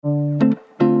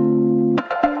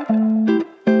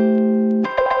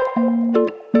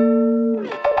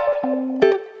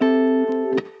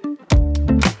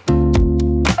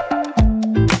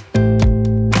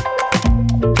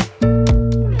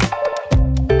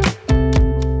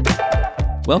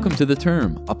Welcome to The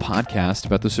Term, a podcast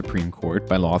about the Supreme Court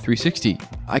by Law 360.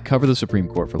 I cover the Supreme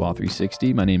Court for Law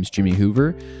 360. My name is Jimmy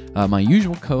Hoover. My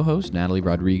usual co-host, Natalie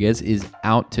Rodriguez, is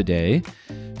out today.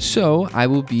 So I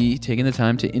will be taking the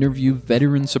time to interview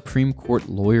veteran Supreme Court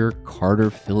lawyer Carter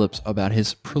Phillips about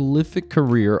his prolific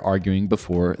career arguing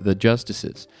before the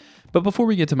justices. But before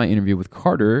we get to my interview with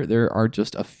Carter, there are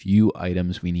just a few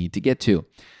items we need to get to.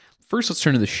 First, let's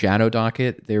turn to the shadow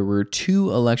docket. There were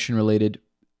two election-related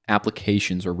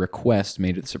applications or requests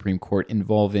made to the Supreme Court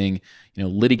involving,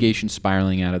 litigation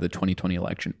spiraling out of the 2020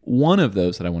 election. One of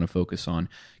those that I want to focus on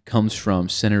comes from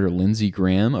Senator Lindsey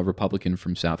Graham, a Republican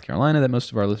from South Carolina that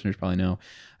most of our listeners probably know.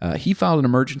 He filed an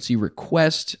emergency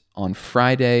request on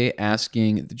Friday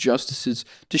asking the justices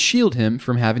to shield him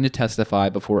from having to testify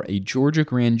before a Georgia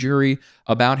grand jury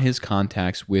about his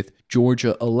contacts with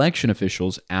Georgia election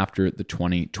officials after the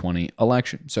 2020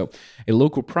 election. So a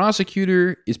local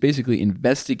prosecutor is basically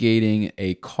investigating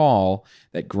a call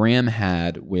that Graham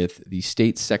had with the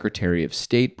state Secretary of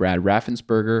State, Brad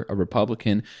Raffensperger, a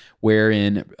Republican,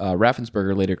 wherein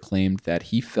Raffensperger later claimed that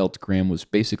he felt Graham was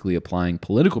basically applying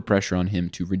political pressure on him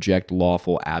to reject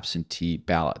lawful absentee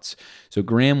ballots. So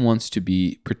Graham wants to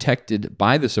be protected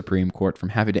by the Supreme Court from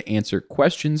having to answer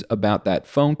questions about that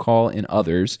phone call and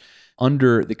others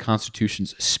under the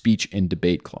Constitution's speech and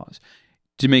debate clause.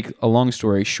 To make a long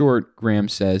story short, Graham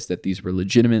says that these were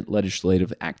legitimate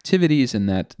legislative activities and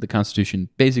that the Constitution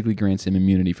basically grants him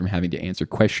immunity from having to answer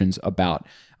questions about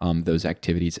those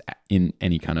activities in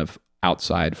any kind of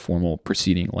outside formal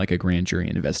proceeding like a grand jury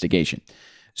investigation.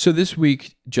 So this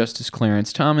week, Justice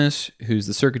Clarence Thomas, who's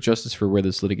the circuit justice for where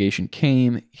this litigation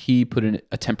came, he put in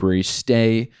a temporary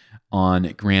stay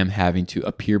on Graham having to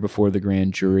appear before the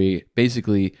grand jury,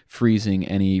 basically freezing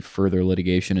any further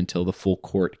litigation until the full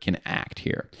court can act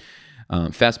here.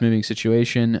 Fast-moving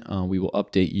situation. We will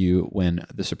update you when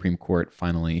the Supreme Court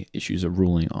finally issues a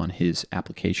ruling on his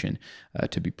application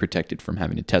to be protected from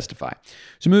having to testify.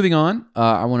 So moving on,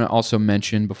 I want to also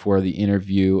mention before the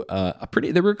interview,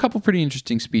 there were a couple pretty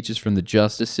interesting speeches from the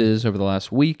justices over the last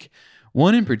week.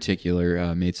 One in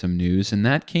particular made some news, and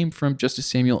that came from Justice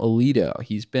Samuel Alito.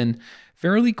 He's been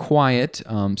fairly quiet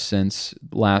since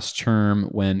last term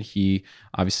when he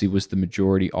obviously was the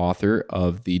majority author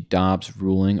of the Dobbs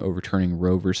ruling overturning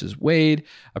Roe versus Wade,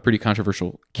 a pretty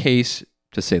controversial case,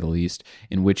 to say the least,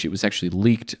 in which it was actually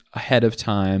leaked ahead of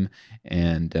time,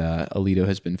 and Alito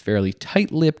has been fairly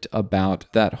tight-lipped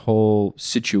about that whole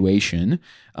situation.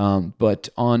 But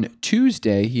on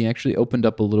Tuesday, he actually opened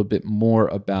up a little bit more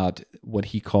about what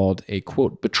he called a,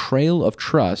 quote, betrayal of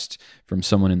trust from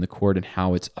someone in the court and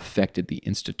how it's affected the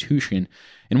institution.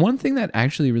 And one thing that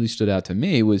actually really stood out to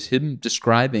me was him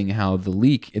describing how the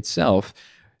leak itself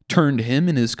turned him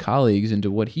and his colleagues into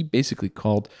what he basically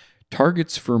called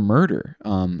targets for murder.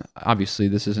 Obviously,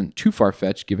 this isn't too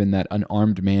far-fetched given that an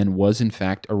armed man was in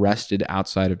fact arrested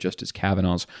outside of Justice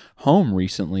Kavanaugh's home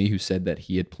recently, who said that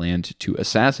he had planned to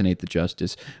assassinate the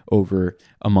justice over,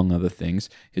 among other things,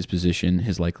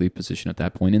 his likely position at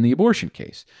that point in the abortion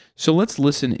case. So let's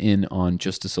listen in on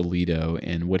Justice Alito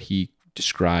and what he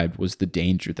described was the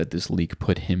danger that this leak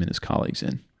put him and his colleagues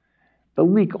in. The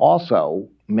leak also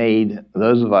made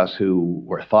those of us who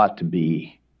were thought to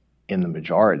be in the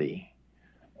majority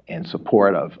in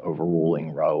support of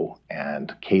overruling Roe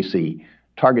and Casey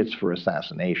targets for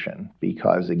assassination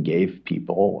because it gave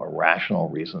people a rational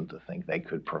reason to think they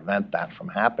could prevent that from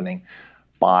happening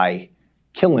by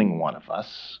killing one of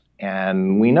us.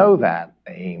 And we know that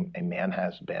a man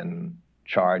has been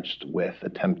charged with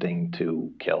attempting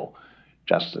to kill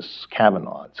Justice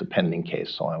Kavanaugh. It's a pending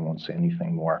case, so I won't say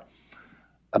anything more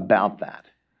about that.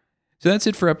 So that's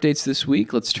it for updates this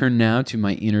week. Let's turn now to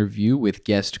my interview with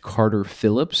guest Carter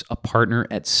Phillips, a partner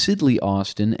at Sidley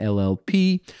Austin,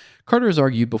 LLP. Carter has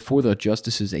argued before the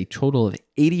justices a total of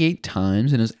 88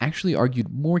 times and has actually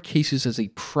argued more cases as a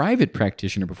private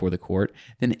practitioner before the court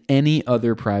than any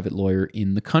other private lawyer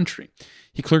in the country.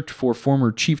 He clerked for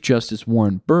former Chief Justice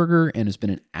Warren Burger and has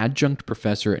been an adjunct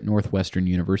professor at Northwestern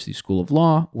University School of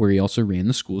Law, where he also ran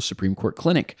the school's Supreme Court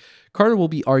Clinic. Carter will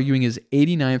be arguing his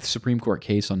 89th Supreme Court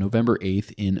case on November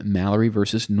 8th in Mallory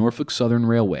versus Norfolk Southern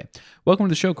Railway. Welcome to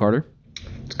the show, Carter.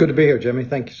 It's good to be here, Jimmy.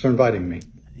 Thank you for inviting me.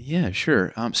 Yeah,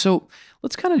 sure. So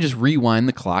let's kind of just rewind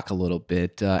the clock a little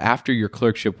bit. After your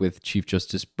clerkship with Chief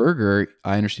Justice Burger,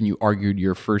 I understand you argued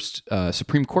your first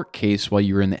Supreme Court case while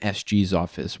you were in the SG's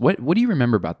office. What do you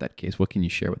remember about that case? What can you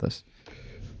share with us?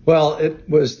 Well, it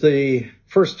was the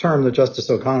first term that Justice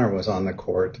O'Connor was on the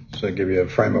court, so to give you a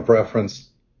frame of reference.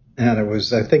 And it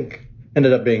was, I think,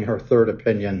 ended up being her third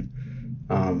opinion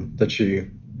that she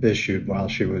issued while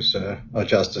she was a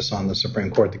justice on the Supreme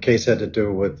Court. The case had to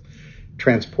do with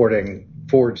transporting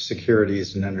forged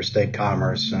securities in interstate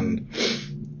commerce, and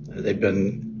they've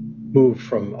been moved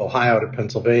from Ohio to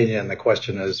Pennsylvania, and the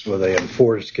question is, were they in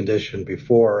forged condition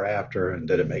before or after, and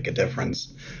did it make a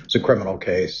difference? It's a criminal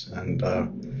case, and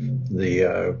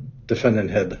the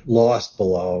defendant had lost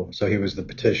below, so he was the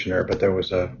petitioner, but there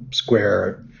was a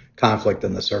square conflict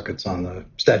in the circuits on the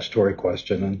statutory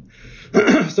question,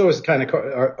 and so it was the kind of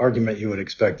argument you would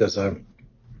expect as a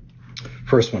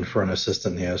first one for an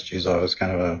assistant in the SG's office,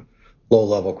 kind of a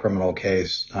low-level criminal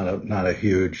case, not a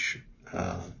huge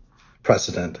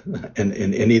precedent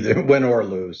in either win or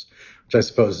lose, which I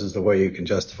suppose is the way you can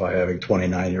justify having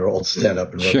 29-year-olds stand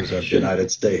up and represent the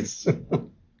United States.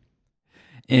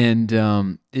 And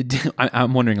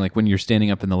I'm wondering, like, when you're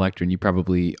standing up in the lectern, you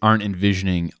probably aren't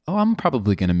envisioning, I'm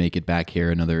probably going to make it back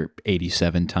here another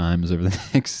 87 times over the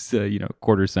next,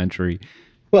 quarter century.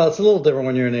 Well, it's a little different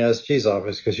when you're in the SG's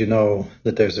office because you know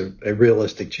that there's a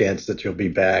realistic chance that you'll be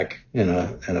back in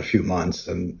a few months,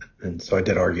 and so I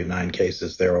did argue 9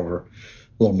 cases there over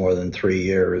a little more than 3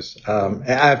 years. I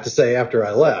have to say, after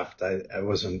I left, I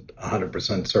wasn't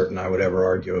 100% certain I would ever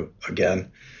argue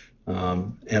again.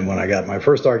 And when I got my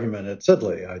first argument at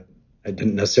Sidley, I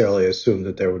didn't necessarily assume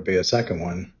that there would be a second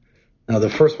one. Now, the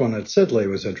first one at Sidley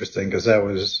was interesting because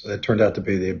it turned out to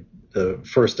be the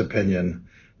first opinion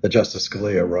that Justice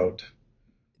Scalia wrote.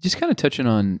 Just kind of touching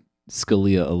on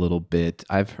Scalia a little bit,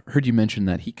 I've heard you mention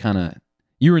that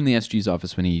you were in the SG's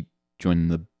office when he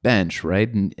joined the bench,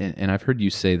 right? And I've heard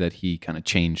you say that he kind of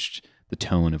changed the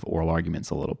tone of oral arguments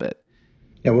a little bit.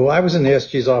 Yeah, well, I was in the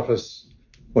SG's office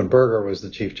when Berger was the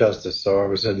Chief Justice, so I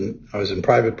was in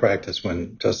private practice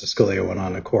when Justice Scalia went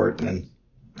on to court, and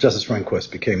Justice Rehnquist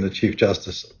became the Chief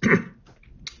Justice.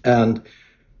 And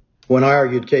when I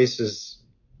argued cases,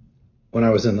 when I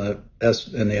was in the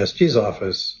SG's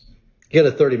office, you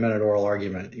get a 30-minute oral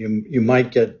argument. You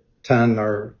might get 10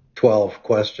 or 12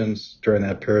 questions during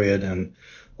that period, and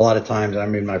a lot of times,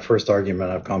 my first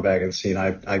argument I've gone back and seen,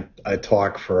 I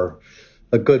talk for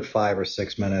a good 5 or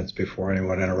 6 minutes before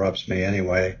anyone interrupts me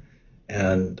anyway.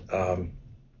 And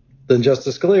then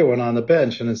Justice Scalia went on the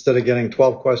bench, and instead of getting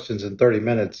 12 questions in 30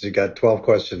 minutes, you got 12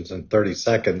 questions in 30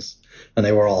 seconds, and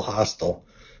they were all hostile.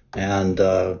 And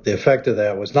the effect of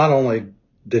that was not only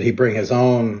did he bring his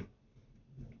own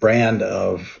brand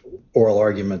of oral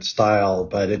argument style,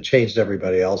 but it changed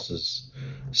everybody else's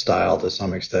style to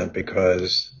some extent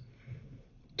because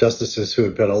justices who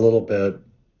had been a little bit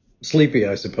sleepy,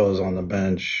 I suppose, on the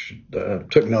bench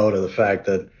took note of the fact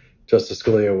that Justice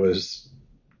Scalia was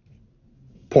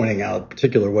pointing out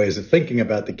particular ways of thinking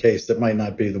about the case that might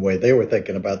not be the way they were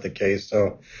thinking about the case.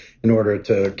 So in order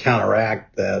to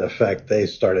counteract that effect, they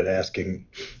started asking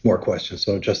more questions.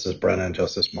 So Justice Brennan and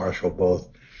Justice Marshall both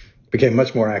became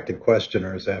much more active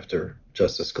questioners after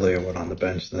Justice Scalia went on the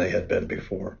bench than they had been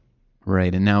before.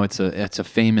 Right, and now it's a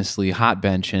famously hot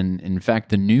bench, and in fact,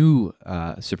 the new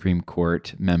Supreme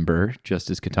Court member,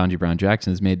 Justice Ketanji Brown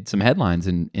Jackson, has made some headlines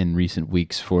in recent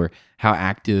weeks for how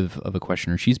active of a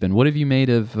questioner she's been. What have you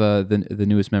made of the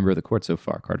newest member of the court so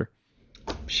far, Carter?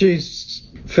 She's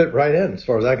fit right in, as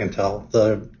far as I can tell.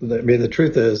 The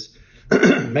truth is,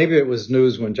 maybe it was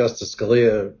news when Justice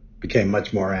Scalia became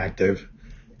much more active,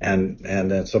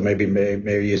 and so maybe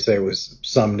you say it was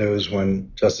some news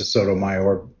when Justice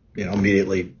Sotomayor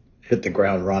immediately hit the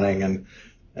ground running, and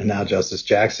now Justice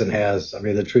Jackson has.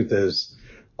 The truth is,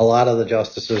 a lot of the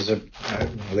justices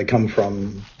they come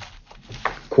from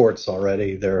courts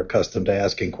already. They're accustomed to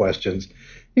asking questions. It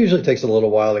usually takes a little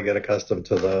while to get accustomed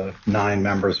to the 9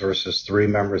 members versus 3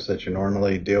 members that you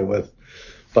normally deal with,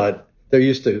 but they're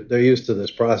used to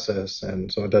this process,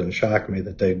 and so it doesn't shock me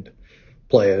that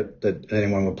that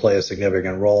anyone would play a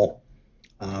significant role.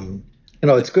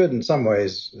 It's good in some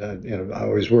ways. I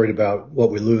was worried about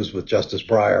what we lose with Justice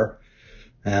Breyer,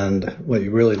 and what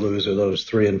you really lose are those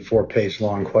 3- and 4-page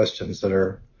long questions that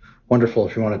are wonderful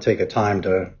if you want to take a time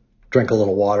to drink a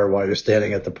little water while you're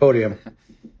standing at the podium.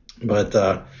 But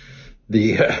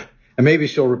and maybe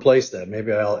she'll replace that.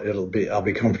 Maybe I'll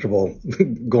be comfortable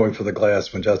going for the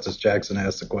glass when Justice Jackson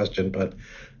asks a question. But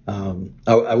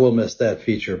I will miss that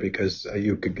feature because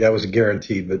that was a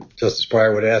guarantee. But Justice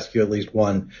Breyer would ask you at least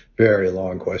one very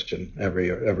long question every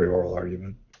oral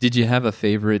argument. Did you have a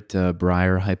favorite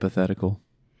Breyer hypothetical?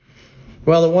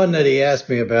 Well, the one that he asked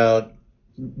me about,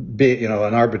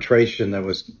 an arbitration that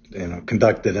was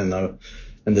conducted in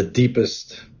the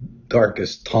deepest,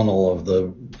 darkest tunnel of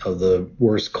the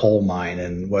worst coal mine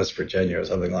in West Virginia or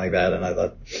something like that, and I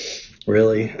thought,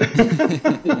 really?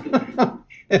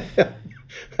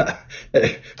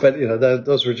 But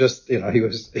those were just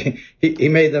he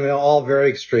made them all very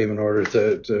extreme in order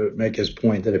to make his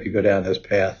point that if you go down this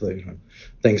path,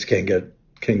 things can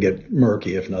get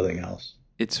murky if nothing else.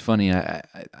 It's funny. I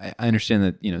understand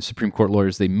that Supreme Court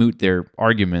lawyers, they moot their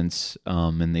arguments,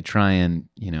 and they try and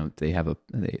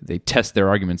they test their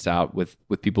arguments out with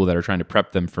people that are trying to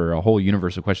prep them for a whole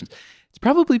universe of questions. It's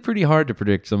probably pretty hard to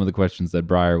predict some of the questions that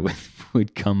Breyer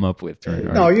would come up with.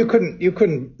 No, you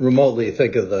couldn't remotely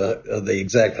think of the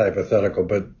exact hypothetical,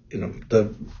 but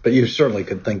but you certainly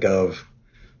could think of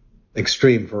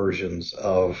extreme versions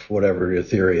of whatever your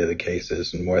theory of the case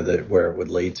is and where it would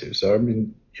lead to. So I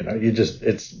mean, this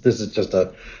is just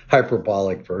a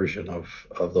hyperbolic version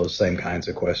of those same kinds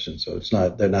of questions. So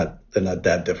they're not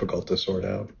that difficult to sort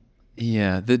out.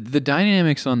 Yeah, the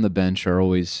dynamics on the bench are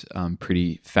always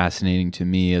pretty fascinating to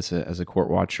me as a court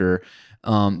watcher.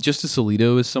 Justice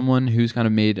Alito is someone who's kind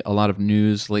of made a lot of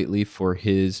news lately for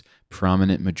his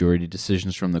prominent majority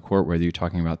decisions from the court, whether you're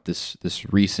talking about this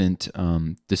recent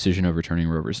decision overturning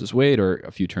Roe versus Wade or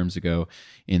a few terms ago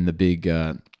in the big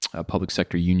public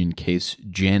sector union case,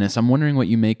 Janus. I'm wondering what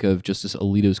you make of Justice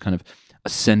Alito's kind of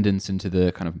ascendance into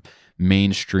the kind of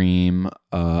mainstream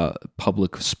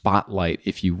public spotlight,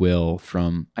 if you will,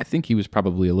 from, I think he was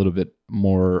probably a little bit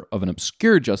more of an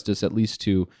obscure justice, at least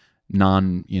to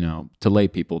to lay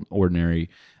people, ordinary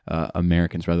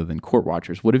Americans rather than court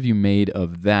watchers. What have you made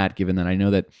of that, given that I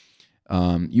know that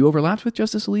you overlapped with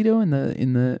Justice Alito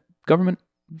in the government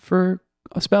for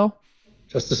a spell?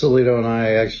 Justice Alito and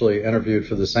I actually interviewed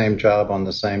for the same job on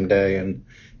the same day and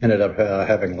ended up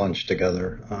having lunch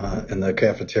together in the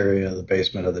cafeteria in the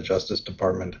basement of the Justice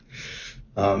Department,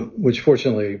 which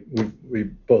fortunately we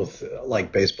both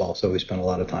like baseball, so we spent a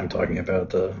lot of time talking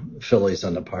about the Phillies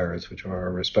and the Pirates, which are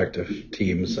our respective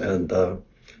teams, and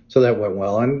so that went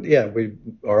well. And yeah,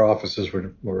 our offices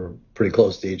were pretty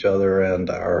close to each other, and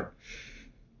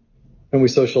we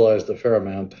socialized a fair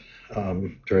amount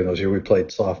during those years. We played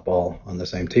softball on the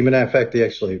same team, and in fact,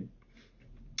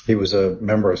 he was a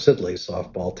member of Sidley's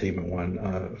softball team and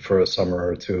won for a summer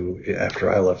or two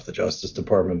after I left the Justice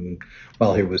Department, and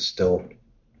while he was still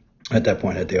at that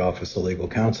point at the Office of Legal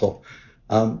Counsel.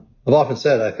 I've often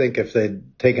said, I think if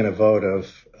they'd taken a vote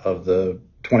of the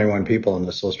 21 people in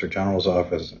the Solicitor General's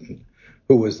office, and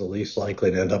who was the least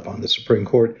likely to end up on the Supreme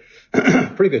Court,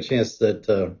 pretty good chance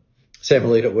that Sam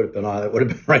Alito would have been on. It would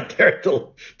have been right there at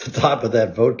the top of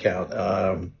that vote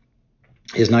count.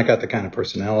 He's not got the kind of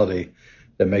personality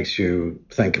that makes you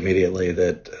think immediately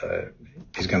that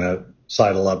he's going to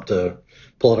sidle up to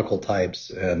political types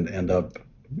and end up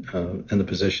in the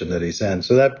position that he's in.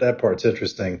 So that part's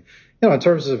interesting. In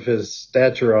terms of his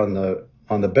stature on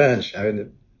the bench, I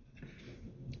mean,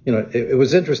 it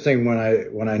was interesting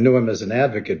when I knew him as an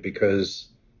advocate, because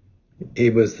he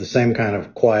was the same kind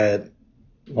of quiet,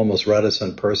 almost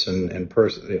reticent person in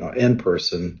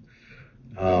person.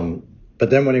 But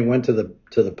then when he went to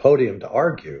the podium to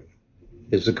argue,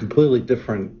 it was a completely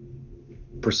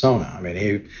different persona. I mean,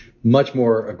 he much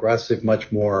more aggressive, much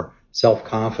more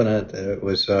self-confident. It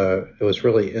was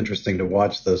really interesting to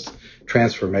watch this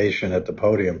transformation at the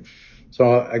podium.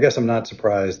 So I guess I'm not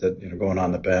surprised that going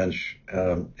on the bench,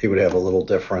 he would have a little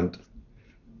different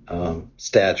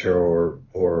stature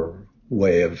or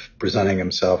way of presenting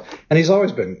himself. And he's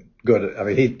always been good. I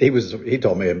mean, he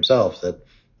told me himself that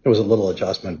there was a little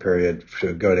adjustment period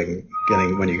for getting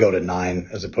when you go to 9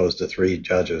 as opposed to 3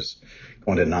 judges.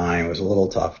 Going to 9 was a little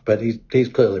tough, but he's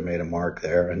clearly made a mark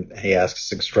there, and he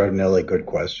asks extraordinarily good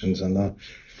questions. And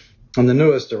the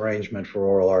newest arrangement for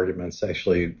oral arguments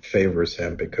actually favors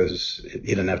him, because he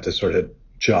didn't have to sort of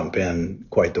jump in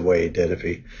quite the way he did if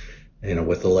he,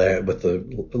 with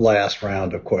the last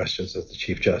round of questions that the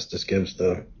Chief Justice gives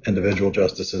the individual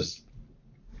justices.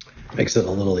 Makes it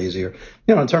a little easier.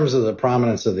 In terms of the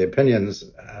prominence of the opinions,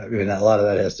 I mean, a lot of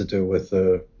that has to do with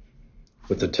the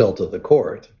tilt of the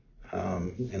court.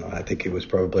 I think he was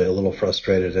probably a little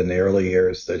frustrated in the early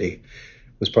years that he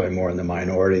was probably more in the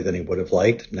minority than he would have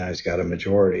liked. Now he's got a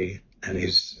majority, and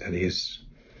he's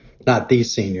not the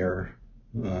senior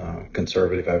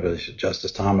conservative. I believe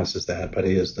Justice Thomas is that, but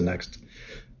he is the next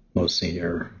most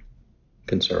senior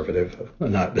conservative,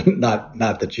 not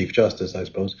the Chief Justice, I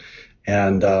suppose.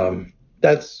 And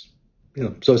that's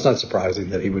so it's not surprising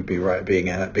that he would be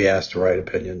be asked to write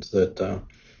opinions that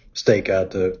stake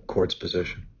out the court's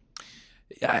position.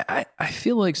 I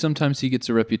feel like sometimes he gets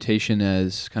a reputation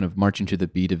as kind of marching to the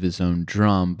beat of his own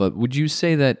drum, but would you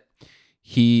say that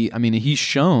he's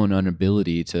shown an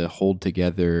ability to hold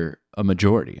together a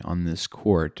majority on this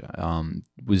court?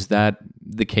 Was that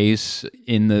the case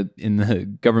in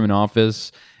the government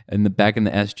office back in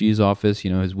the SG's office,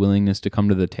 his willingness to come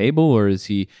to the table, or does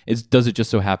it just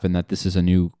so happen that this is a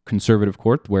new conservative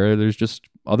court where there's just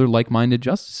other like-minded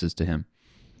justices to him?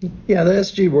 Yeah, the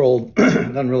SG world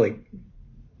doesn't really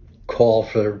call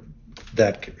for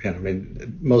that.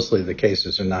 Mostly the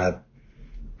cases are not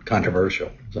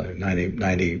controversial. So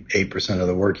 98% of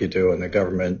the work you do in the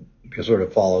government sort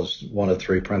of follows one of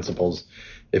three principles.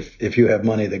 If you have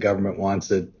money, the government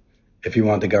wants it. If you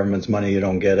want the government's money, you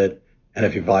don't get it. And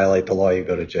if you violate the law, you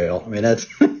go to jail. That's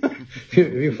if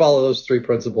you follow those three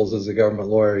principles as a government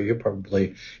lawyer, you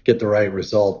probably get the right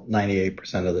result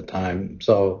 98% of the time.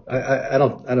 So I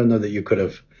don't know that you could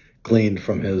have gleaned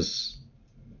from his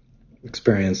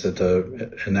experience in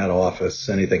that office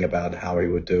anything about how he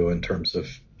would do in terms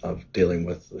of dealing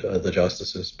with the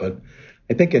justices. But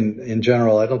I think in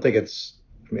general, I don't think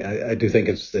I do think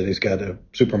it's that he's got a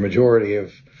supermajority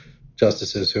of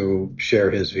justices who share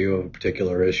his view of a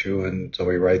particular issue, and so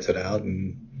he writes it out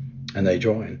and they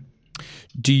join.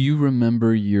 Do you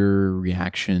remember your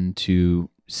reaction to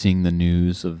seeing the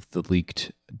news of the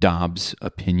leaked Dobbs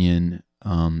opinion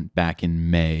back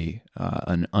in May,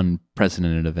 an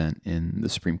unprecedented event in the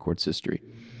Supreme Court's history?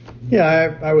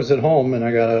 Yeah, I was at home and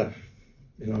I got a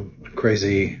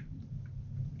crazy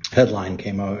headline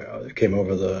came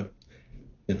over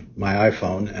my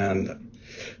iPhone, and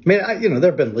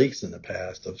there have been leaks in the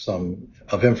past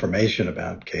of information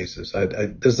about cases.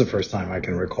 This is the first time I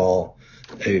can recall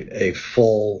a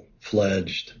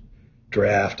full-fledged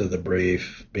draft of the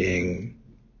brief being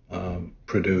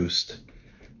produced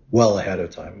well ahead of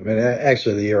time.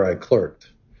 Actually, the year I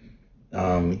clerked,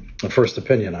 the first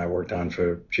opinion I worked on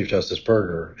for Chief Justice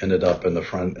Burger ended up in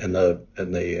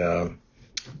the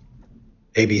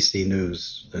ABC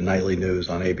News, the nightly news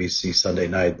on ABC Sunday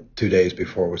night, 2 days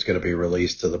before it was going to be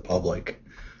released to the public.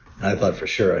 And I thought for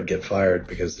sure I'd get fired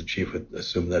because the chief would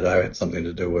assume that I had something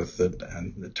to do with it,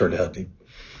 and it turned out he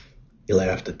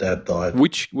laughed at that thought.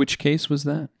 Which case was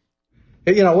that?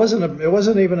 It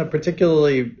wasn't even a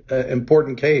particularly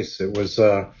important case. It was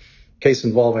a case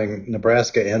involving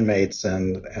Nebraska inmates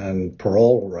and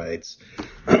parole rights.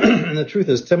 And the truth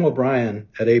is, Tim O'Brien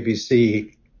at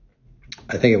ABC,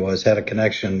 I think it was, had a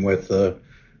connection with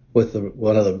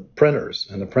one of the printers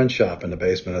in the print shop in the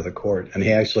basement of the court, and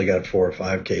he actually got 4 or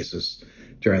 5 cases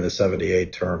during the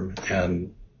 78 term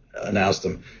and announced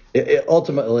them.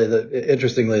 Ultimately,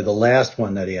 interestingly, the last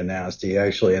one that he announced, he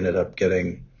actually ended up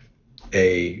getting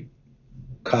a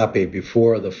copy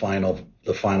before the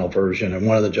final version, and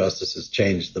one of the justices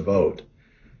changed the vote.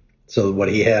 So what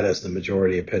he had as the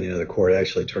majority opinion of the court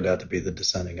actually turned out to be the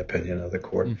dissenting opinion of the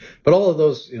court. But all of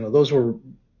those, those were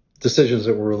decisions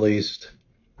that were released,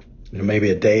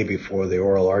 maybe a day before the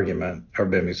oral argument,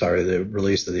 the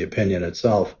release of the opinion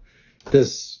itself.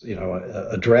 This,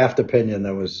 a draft opinion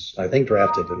that was, I think,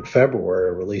 drafted in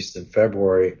February, released in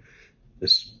February.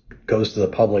 This goes to the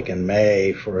public in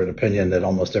May for an opinion that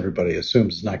almost everybody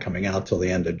assumes is not coming out till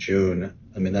the end of June.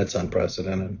 That's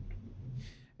unprecedented.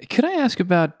 Could I ask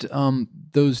about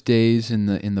those days in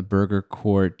the Burger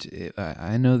court?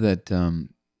 I know that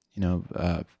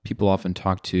people often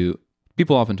talk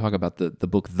about the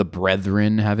book The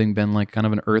Brethren having been like kind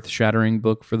of an earth-shattering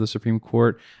book for the Supreme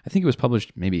Court. I think it was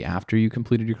published maybe after you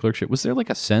completed your clerkship. Was there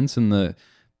like a sense in the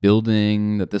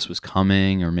building that this was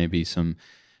coming, or maybe some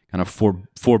kind of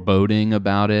foreboding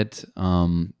about it?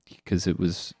 Because it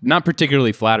was not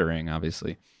particularly flattering,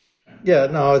 obviously. Yeah,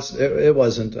 no, it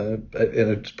wasn't, and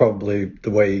it's probably the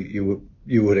way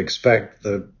you would expect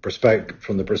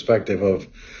from the perspective of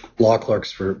law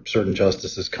clerks for certain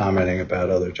justices commenting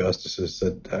about other justices.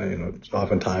 That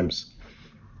oftentimes,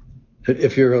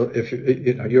 if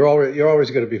you're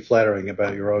always going to be flattering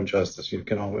about your own justice, you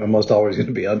can almost always going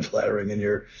to be unflattering in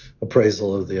your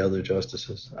appraisal of the other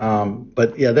justices.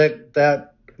 But yeah,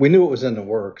 that we knew it was in the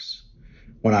works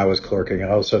when I was clerking. I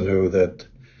also knew that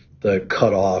the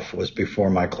cutoff was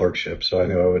before my clerkship, so I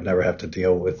knew I would never have to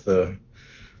deal with the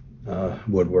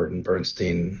Woodward and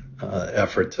Bernstein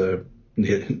effort to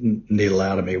needle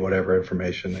out of me whatever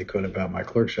information they could about my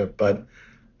clerkship. But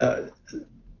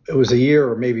it was a year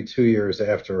or maybe 2 years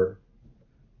after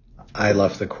I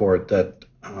left the court that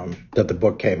the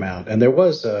book came out, and there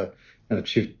was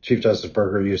Chief Justice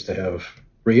Burger used to have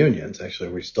reunions. Actually,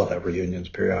 we still have reunions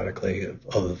periodically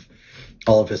of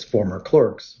all of his former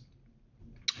clerks.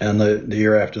 And the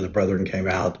year after The Brethren came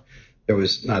out, there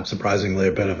was, not surprisingly,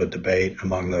 a bit of a debate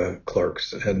among the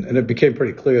clerks. And it became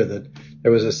pretty clear that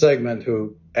there was a segment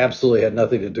who absolutely had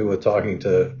nothing to do with talking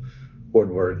to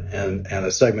Woodward, and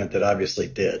a segment that obviously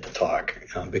did talk,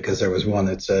 because there was one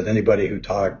that said anybody who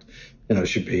talked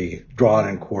should be drawn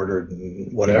and quartered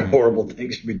and whatever horrible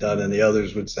things should be done. And the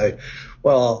others would say,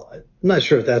 well, I'm not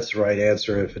sure if that's the right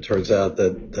answer if it turns out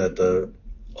that the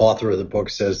author of the book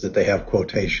says that they have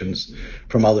quotations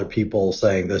from other people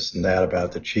saying this and that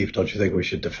about the chief. Don't you think we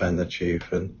should defend the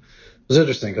chief? And it was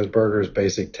interesting because Berger's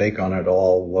basic take on it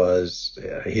all was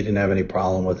he didn't have any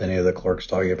problem with any of the clerks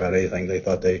talking about anything they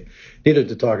thought they needed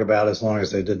to talk about as long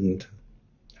as they didn't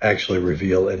actually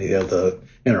reveal any of the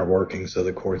inner workings of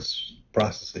the court's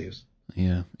processes.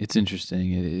 Yeah, it's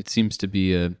interesting. It seems to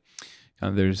be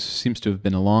there seems to have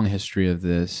been a long history of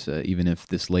this, even if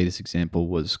this latest example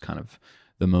was kind of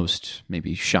the most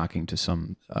maybe shocking to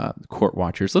some court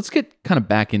watchers. Let's get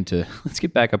back up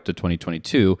to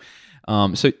 2022.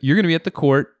 So you're going to be at the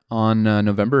court on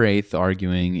November 8th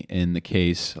arguing in the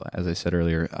case, as I said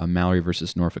earlier, Mallory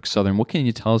versus Norfolk Southern. What can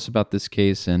you tell us about this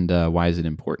case and why is it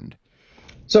important?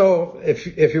 So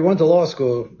if you went to law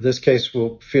school, this case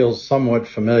will feel somewhat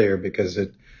familiar because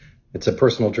it's a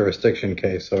personal jurisdiction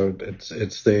case. So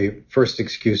it's the first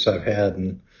excuse I've had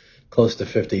in close to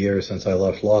 50 years since I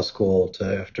left law school to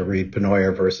have to read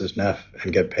Pennoyer versus Neff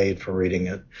and get paid for reading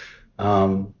it.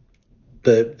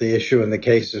 The issue in the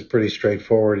case is pretty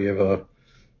straightforward. You have a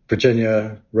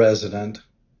Virginia resident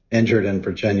injured in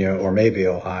Virginia or maybe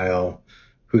Ohio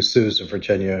who sues a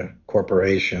Virginia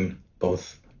corporation,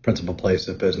 both principal place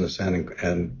of business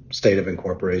and state of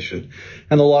incorporation.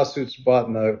 And the lawsuit's brought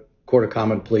in the Court of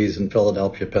Common Pleas in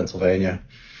Philadelphia, Pennsylvania,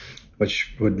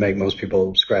 which would make most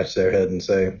people scratch their head and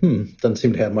say, doesn't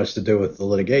seem to have much to do with the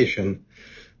litigation.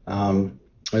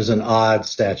 There's an odd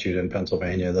statute in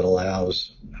Pennsylvania that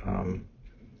allows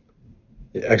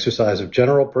the exercise of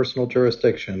general personal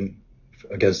jurisdiction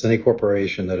against any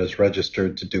corporation that is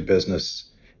registered to do business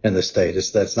in the state.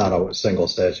 That's not a single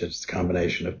statute. It's a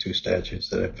combination of two statutes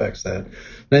that affects that.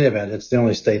 In any event, it's the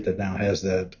only state that now has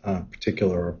that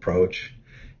particular approach.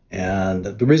 And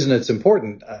the reason it's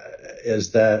important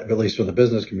is that, at least from the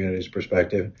business community's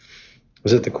perspective,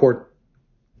 was that the court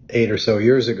 8 or so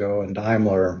years ago in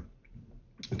Daimler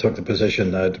took the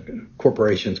position that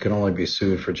corporations can only be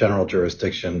sued for general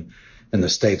jurisdiction in the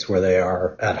states where they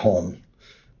are at home,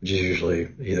 which is usually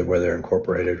either where they're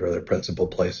incorporated or their principal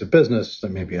place of business. There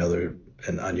may be other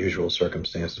and unusual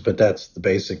circumstances, but that's the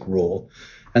basic rule.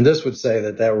 And this would say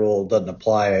that rule doesn't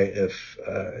apply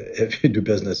if you do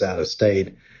business out of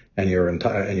state and you're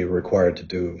required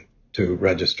to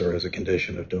register as a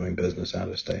condition of doing business out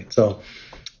of state. So,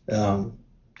 for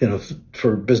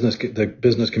the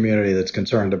business community that's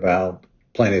concerned about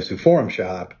plaintiffs who forum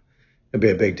shop, it'd be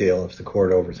a big deal if the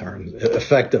court overturns,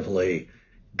 effectively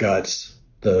guts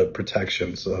the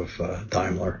protections of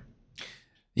Daimler.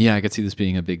 Yeah, I could see this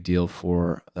being a big deal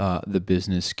for the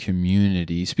business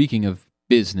community. Speaking of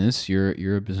business,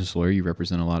 you're a business lawyer. You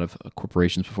represent a lot of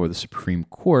corporations before the Supreme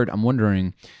Court. I'm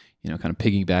wondering, kind of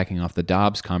piggybacking off the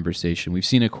Dobbs conversation, we've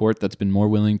seen a court that's been more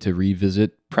willing to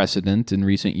revisit precedent in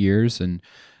recent years and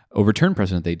overturn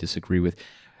precedent they disagree with.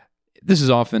 This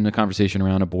is often a conversation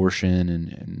around abortion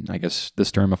and I guess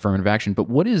this term affirmative action, but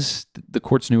what is the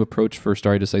court's new approach for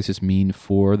stare decisis mean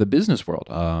for the business world?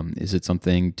 Is it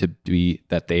something to be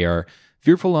that they are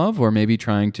fearful of or maybe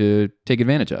trying to take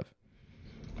advantage of?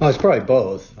 Well, it's probably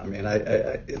both. I mean,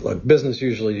 look, business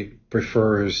usually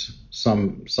prefers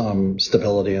some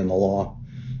stability in the law.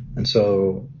 And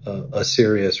so a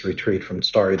serious retreat from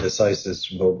stare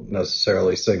decisis will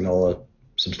necessarily signal a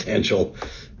substantial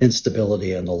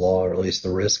instability in the law, or at least the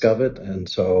risk of it. And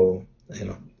so,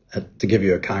 to give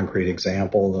you a concrete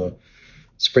example, the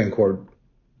Supreme Court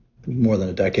more than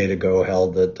a decade ago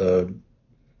held that the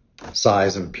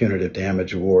size of a punitive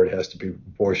damage award has to be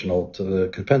proportional to the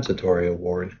compensatory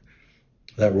award.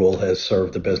 That rule has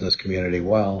served the business community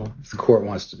well. If the court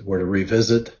were to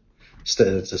revisit, it's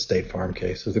a State Farm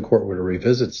case. If the court were to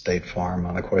revisit State Farm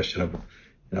on a question of,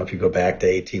 if you go back to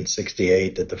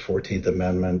 1868, did the 14th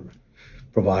Amendment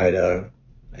provide a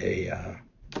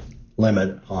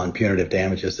limit on punitive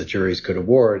damages that juries could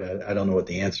award? I don't know what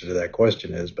the answer to that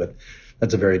question is, but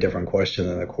that's a very different question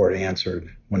than the court answered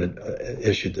when it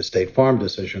issued the State Farm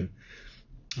decision.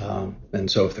 And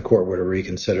so if the court were to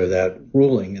reconsider that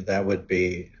ruling, that would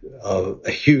be a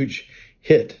huge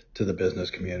hit to the business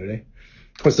community.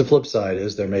 Of course, the flip side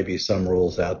is there may be some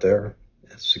rules out there,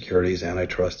 securities,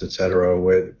 antitrust, et cetera,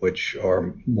 which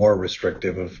are more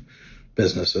restrictive of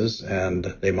businesses, and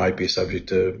they might be subject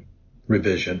to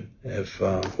revision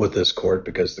with this court,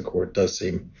 because the court does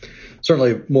seem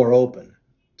certainly more open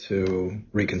to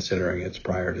reconsidering its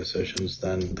prior decisions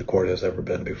than the court has ever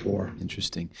been before.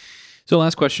 Interesting. So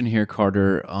last question here,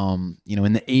 Carter.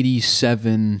 In the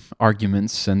 87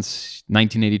 arguments since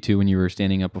 1982 when you were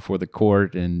standing up before the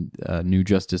court and new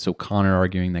Justice O'Connor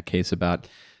arguing that case about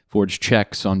forged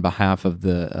checks on behalf of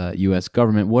the U.S.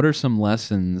 government, what are some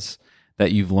lessons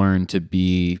that you've learned to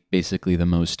be basically the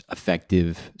most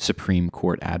effective Supreme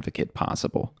Court advocate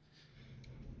possible?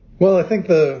 Well, I think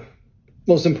the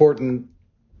most important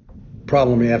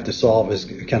problem you have to solve is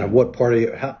kind of what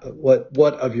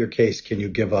of your case can you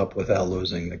give up without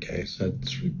losing the case.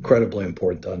 It's incredibly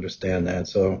important to understand that.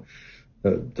 So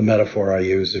the metaphor I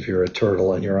use, if you're a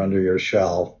turtle and you're under your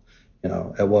shell,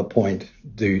 at what point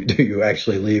do you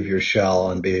actually leave your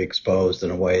shell and be exposed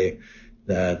in a way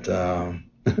that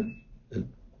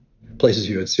places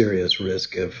you at serious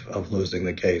risk of losing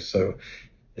the case. So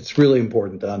it's really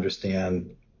important to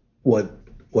understand what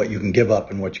you can give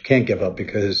up and what you can't give up,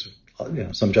 because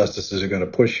some justices are going to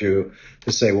push you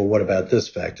to say, well, what about this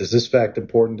fact? Is this fact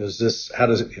important? How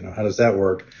does that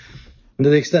work? And to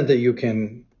the extent that you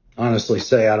can honestly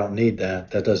say, I don't need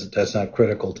that's not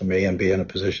critical to me, and be in a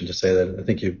position to say that, I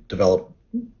think you develop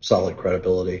solid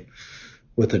credibility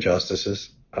with the justices.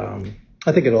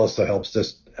 I think it also helps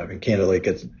candidly,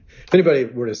 if anybody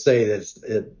were to say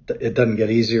that it doesn't get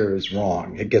easier, is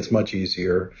wrong. It gets much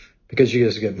easier because you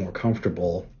just get more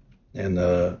comfortable in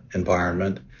the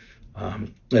environment.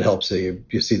 It helps that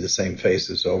you see the same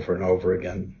faces over and over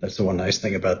again. That's the one nice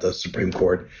thing about the Supreme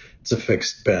Court. It's a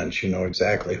fixed bench. You know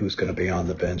exactly who's going to be on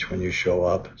the bench when you show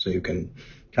up, so you can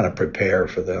kind of prepare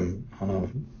for them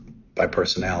by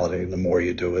personality. The more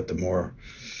you do it, the more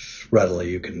readily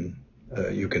you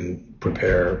can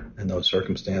prepare in those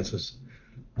circumstances.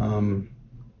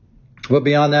 But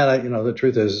beyond that, the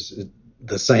truth is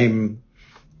the same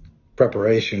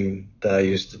preparation that I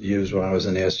used to use when I was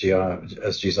in the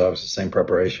SG's office, the same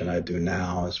preparation I do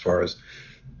now as far as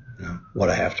what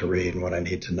I have to read and what I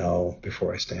need to know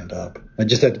before I stand up. I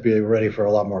just had to be ready for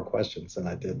a lot more questions than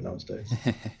I did in those days.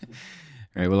 All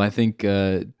right. Well, I think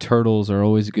turtles are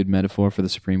always a good metaphor for the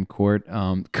Supreme Court.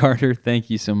 Carter, thank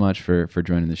you so much for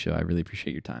joining the show. I really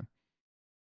appreciate your time.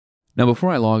 Now, before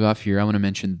I log off here, I want to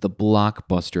mention the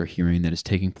blockbuster hearing that is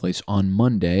taking place on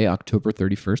Monday, October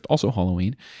 31st, also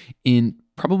Halloween, in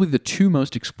probably the two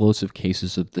most explosive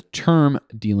cases of the term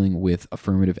dealing with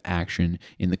affirmative action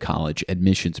in the college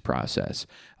admissions process.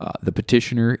 The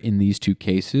petitioner in these two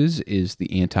cases is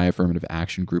the anti-affirmative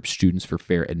action group Students for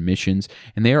Fair Admissions,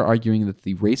 and they are arguing that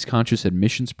the race-conscious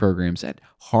admissions programs at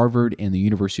Harvard and the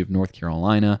University of North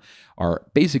Carolina are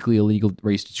basically illegal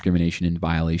race discrimination in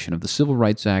violation of the Civil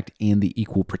Rights Act and the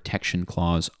Equal Protection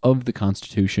Clause of the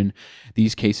Constitution.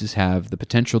 These cases have the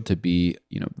potential to be,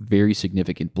 very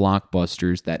significant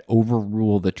blockbusters that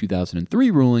overrule the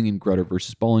 2003 ruling in Grutter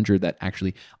versus Bollinger that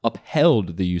actually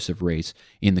upheld the use of race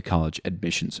in the college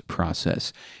admissions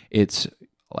process. It's,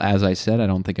 as I said, I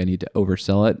don't think I need to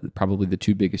oversell it, probably the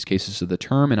two biggest cases of the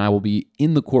term, and I will be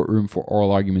in the courtroom for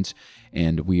oral arguments,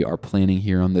 and we are planning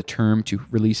here on the term to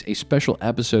release a special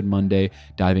episode Monday,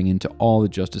 diving into all the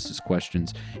justices'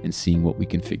 questions and seeing what we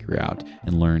can figure out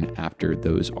and learn after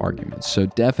those arguments. So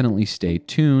definitely stay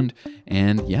tuned,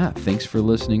 and thanks for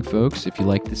listening, folks. If you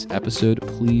like this episode,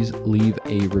 please leave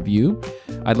a review.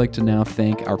 I'd like to now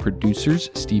thank our producers,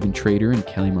 Stephen Trader and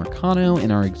Kelly Marcano,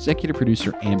 and our executive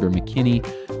producer, Amber McKinney.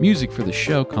 Music for the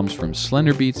show comes from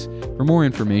Slender Beats. For more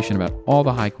information about all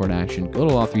the high court action, go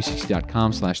to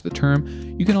law360.com/the term.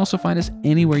 You can also find us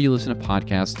anywhere you listen to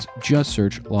podcasts. Just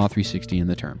search Law 360 in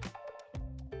the term.